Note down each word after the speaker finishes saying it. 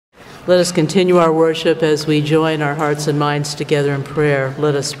Let us continue our worship as we join our hearts and minds together in prayer.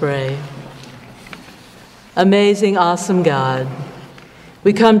 Let us pray. Amazing, awesome God,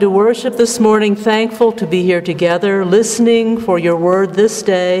 we come to worship this morning thankful to be here together, listening for your word this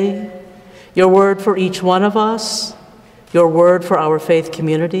day, your word for each one of us, your word for our faith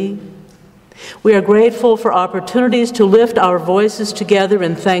community. We are grateful for opportunities to lift our voices together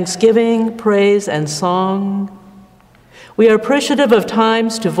in thanksgiving, praise, and song. We are appreciative of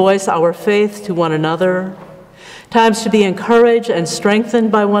times to voice our faith to one another, times to be encouraged and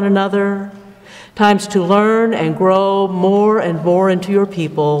strengthened by one another, times to learn and grow more and more into your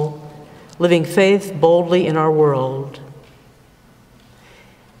people, living faith boldly in our world.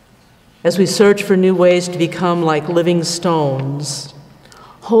 As we search for new ways to become like living stones,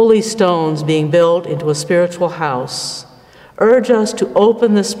 holy stones being built into a spiritual house, urge us to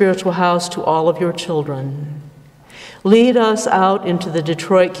open the spiritual house to all of your children. Lead us out into the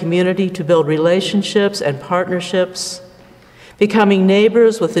Detroit community to build relationships and partnerships, becoming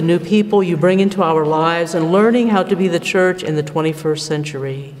neighbors with the new people you bring into our lives and learning how to be the church in the 21st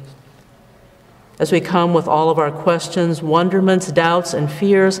century. As we come with all of our questions, wonderments, doubts, and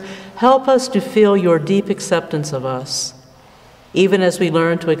fears, help us to feel your deep acceptance of us, even as we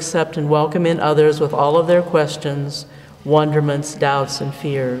learn to accept and welcome in others with all of their questions, wonderments, doubts, and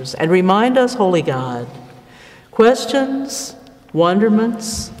fears. And remind us, Holy God, questions,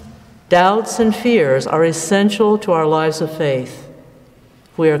 wonderments, doubts, and fears are essential to our lives of faith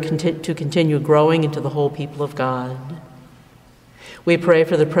if we are to continue growing into the whole people of God. We pray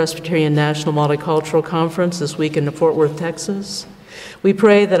for the Presbyterian National Multicultural Conference this week in Fort Worth, Texas. We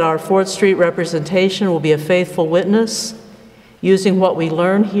pray that our 4th Street representation will be a faithful witness, using what we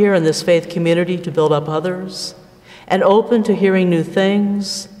learn here in this faith community to build up others, and open to hearing new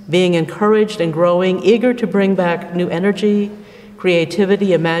things, being encouraged and growing, eager to bring back new energy,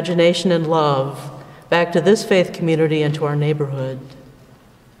 creativity, imagination, and love back to this faith community and to our neighborhood.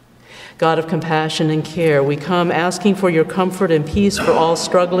 God of compassion and care, we come asking for your comfort and peace for all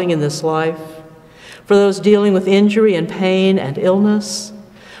struggling in this life, for those dealing with injury and pain and illness,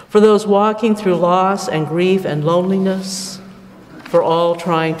 for those walking through loss and grief and loneliness, for all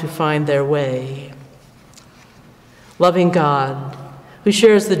trying to find their way. Loving God, who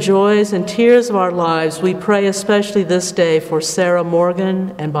shares the joys and tears of our lives, we pray especially this day for Sarah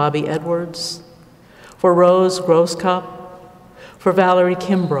Morgan and Bobby Edwards, for Rose Grosscup, for Valerie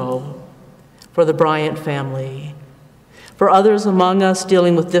Kimbrough, for the Bryant family, for others among us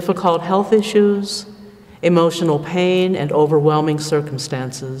dealing with difficult health issues, emotional pain, and overwhelming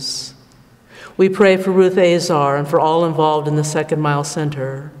circumstances. We pray for Ruth Azar and for all involved in the Second Mile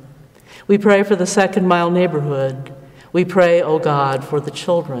Center. We pray for the Second Mile neighborhood. We pray, O God, for the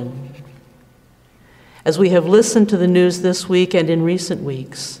children. As we have listened to the news this week and in recent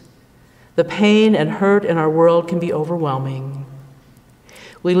weeks, the pain and hurt in our world can be overwhelming.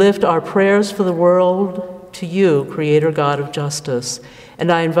 We lift our prayers for the world to you, Creator God of justice,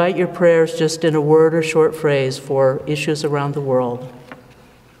 and I invite your prayers just in a word or short phrase for issues around the world.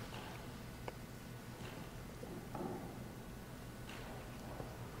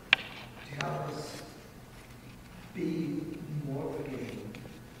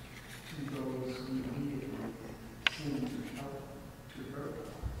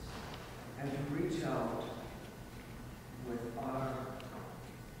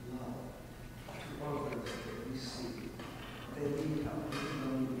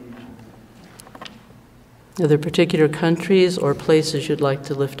 Are there particular countries or places you'd like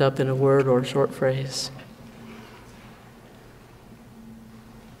to lift up in a word or a short phrase?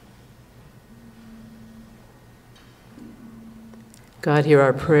 God, hear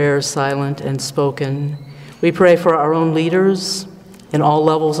our prayers, silent and spoken. We pray for our own leaders in all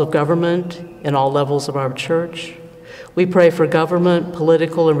levels of government, in all levels of our church. We pray for government,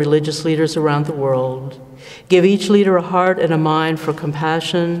 political, and religious leaders around the world. Give each leader a heart and a mind for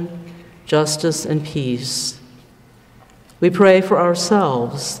compassion, justice, and peace. We pray for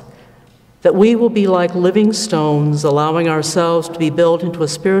ourselves, that we will be like living stones, allowing ourselves to be built into a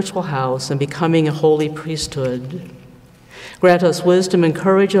spiritual house and becoming a holy priesthood. Grant us wisdom and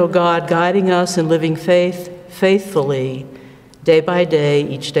courage, O God, guiding us in living faithfully, day by day,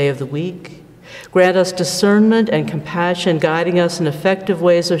 each day of the week. Grant us discernment and compassion, guiding us in effective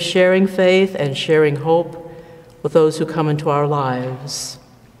ways of sharing faith and sharing hope with those who come into our lives.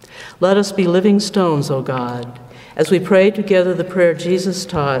 Let us be living stones, O God, as we pray together the prayer Jesus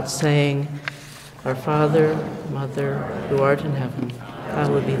taught, saying, Our Father, Mother, who art in heaven,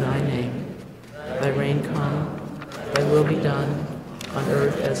 hallowed be thy name. Thy reign come, thy will be done, on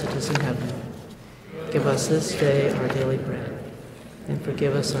earth as it is in heaven. Give us this day our daily bread, And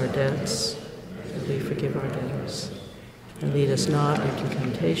forgive us our debts, as we forgive our debtors. And lead us not into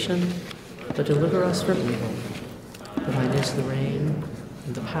temptation, but deliver us from evil. For thine is the reign,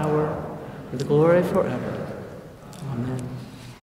 and the power, and the glory forever. Amen.